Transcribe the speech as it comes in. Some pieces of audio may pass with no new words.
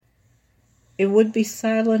It would be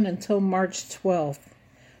silent until March 12th,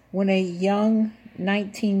 when a young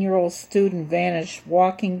 19-year-old student vanished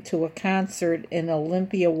walking to a concert in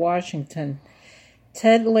Olympia, Washington.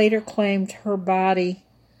 Ted later claimed her body,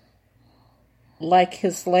 like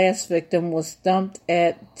his last victim, was dumped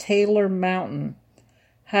at Taylor Mountain.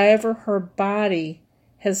 However, her body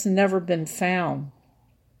has never been found.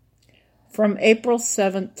 From April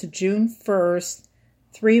 7th to June 1st,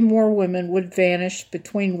 3 more women would vanish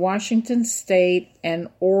between Washington State and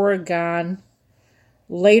Oregon,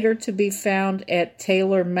 later to be found at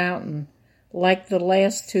Taylor Mountain, like the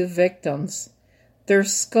last 2 victims. Their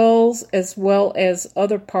skulls, as well as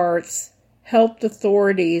other parts, helped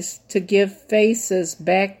authorities to give faces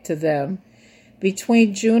back to them.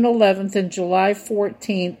 Between June 11th and July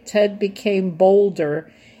 14th, Ted became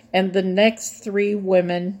bolder, and the next 3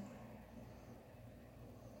 women,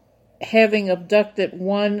 having abducted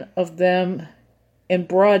one of them in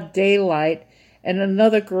broad daylight and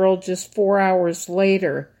another girl just 4 hours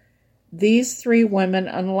later. These 3 women,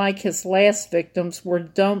 unlike his last victims, were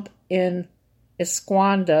dumped in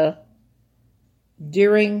Escondido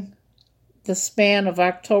during the span of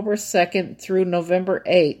October 2nd through November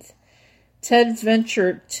 8th. Ted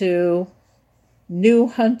ventured to new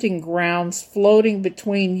hunting grounds floating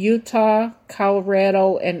between Utah,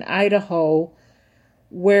 Colorado, and Idaho,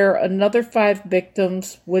 where another 5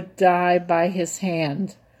 victims would die by his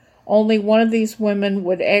hand. Only one of these women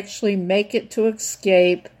would actually make it to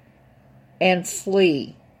escape and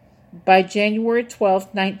flee. By January 12,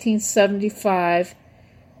 1975,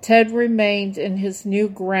 Ted remained in his new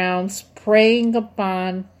grounds, preying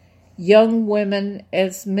upon young women.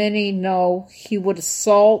 As many know, he would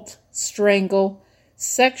assault, strangle,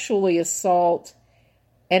 sexually assault,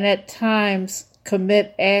 and at times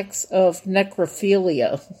commit acts of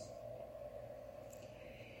necrophilia.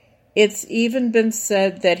 It's even been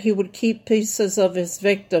said that he would keep pieces of his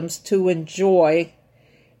victims to enjoy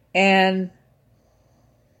and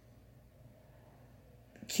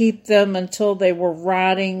keep them until they were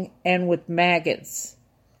rotting and with maggots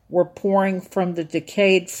were pouring from the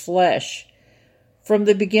decayed flesh. From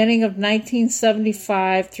the beginning of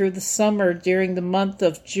 1975 through the summer during the month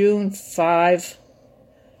of June 5,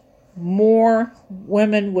 more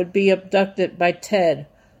women would be abducted by Ted.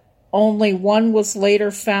 Only one was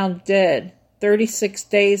later found dead, 36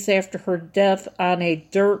 days after her death on a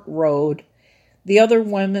dirt road. The other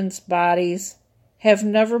women's bodies have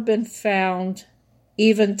never been found,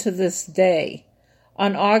 even to this day.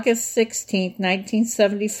 On August 16,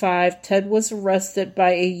 1975, Ted was arrested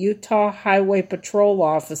by a Utah Highway Patrol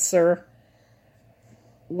officer,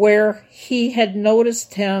 where he had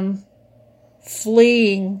noticed him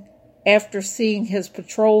fleeing after seeing his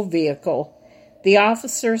patrol vehicle. The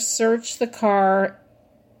officer searched the car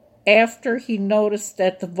after he noticed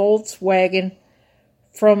that the Volkswagen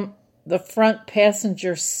from the front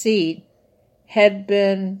passenger seat had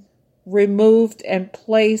been removed and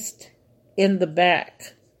placed in the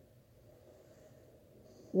back.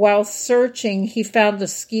 While searching, he found a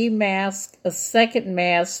ski mask, a second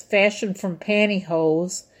mask fashioned from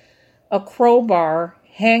pantyhose, a crowbar,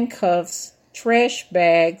 handcuffs, trash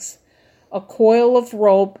bags, a coil of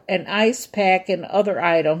rope, an ice pack, and other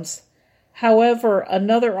items. However,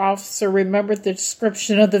 another officer remembered the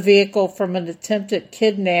description of the vehicle from an attempted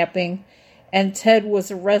kidnapping, and Ted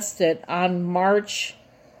was arrested on March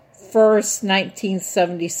 1st,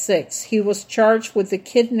 1976. He was charged with the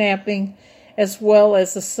kidnapping as well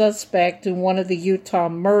as a suspect in one of the Utah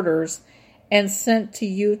murders and sent to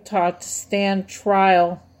Utah to stand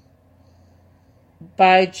trial.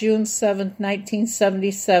 By June 7,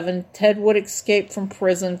 1977, Ted would escape from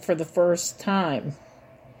prison for the first time.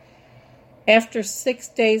 After 6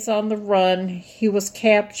 days on the run, he was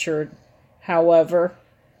captured. However,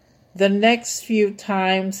 the next few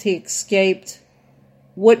times he escaped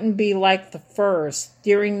wouldn't be like the first.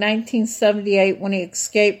 During 1978, when he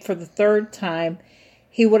escaped for the 3rd time,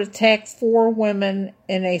 he would attack 4 women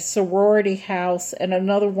in a sorority house and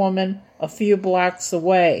another woman a few blocks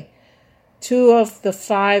away. 2 of the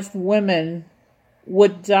 5 women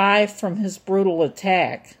would die from his brutal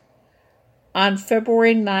attack. On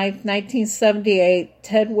February 9, 1978,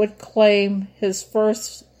 Ted would claim his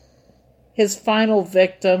final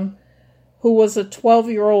victim, who was a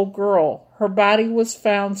 12-year-old girl. Her body was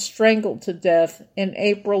found strangled to death in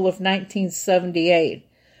April of 1978.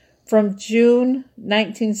 From June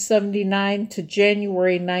 1979 to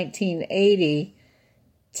January 1980,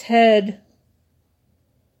 Ted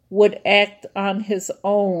would act on his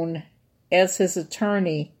own as his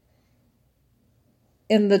attorney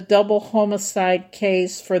in the double homicide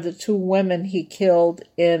case for the 2 women he killed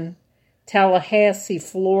in Tallahassee,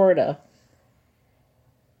 Florida.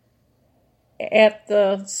 at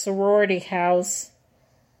the sorority house,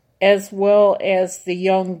 as well as the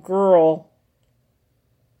young girl.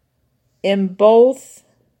 In both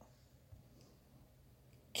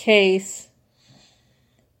cases,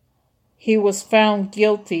 he was found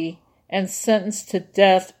guilty and sentenced to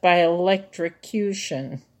death by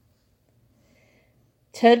electrocution.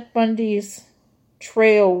 Ted Bundy's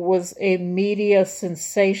trial was a media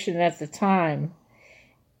sensation at the time,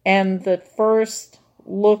 and the first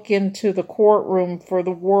look into the courtroom for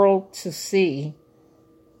the world to see.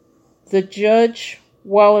 The judge,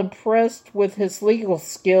 while impressed with his legal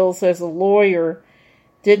skills as a lawyer,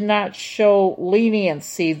 did not show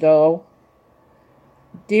leniency, though.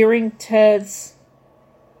 During Ted's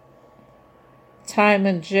time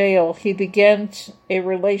in jail, he began a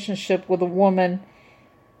relationship with a woman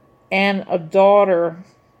and a daughter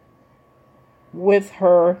with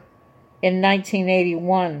her in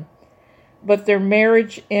 1981. But their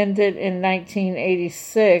marriage ended in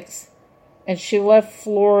 1986, and she left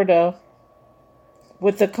Florida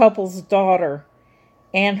with the couple's daughter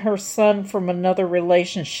and her son from another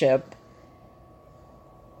relationship.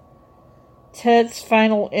 Ted's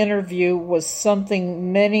final interview was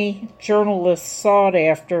something many journalists sought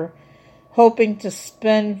after, hoping to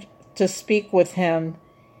speak with him,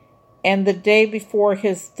 and the day before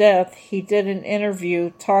his death, he did an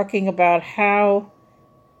interview talking about how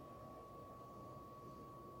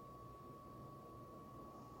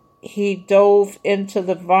he dove into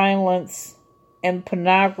the violence and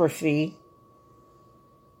pornography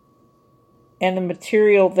and the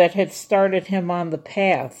material that had started him on the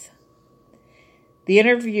path. The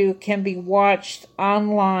interview can be watched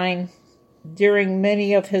online. During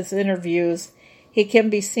many of his interviews, he can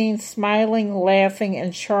be seen smiling, laughing,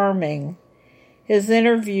 and charming. His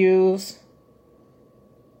interviewers,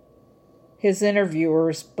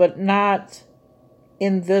 but not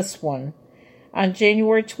in this one. On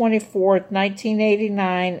January 24,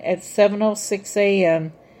 1989, at 7:06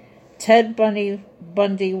 a.m., Ted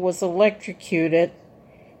Bundy was electrocuted.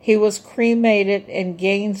 He was cremated in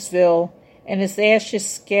Gainesville, and his ashes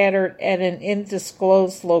scattered at an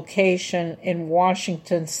undisclosed location in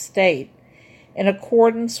Washington state. In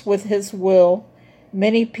accordance with his will,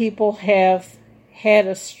 many people have had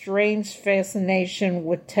a strange fascination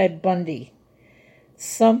with Ted Bundy,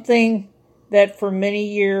 something that for many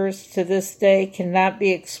years to this day cannot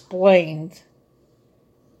be explained.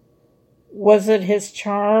 Was it his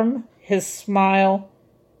charm, his smile,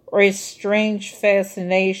 or a strange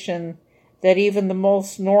fascination that even the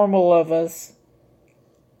most normal of us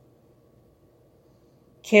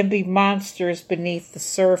can be monsters beneath the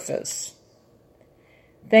surface?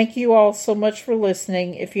 Thank you all so much for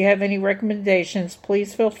listening. If you have any recommendations,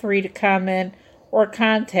 please feel free to comment or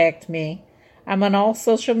contact me. I'm on all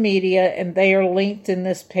social media, and they are linked in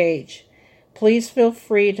this page. Please feel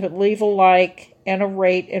free to leave a like and a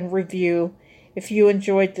rate and review if you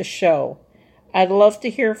enjoyed the show. I'd love to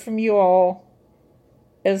hear from you all,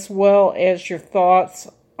 as well as your thoughts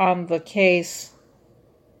on the case.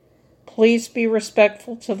 Please be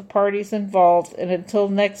respectful to the parties involved, and until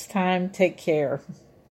next time, take care.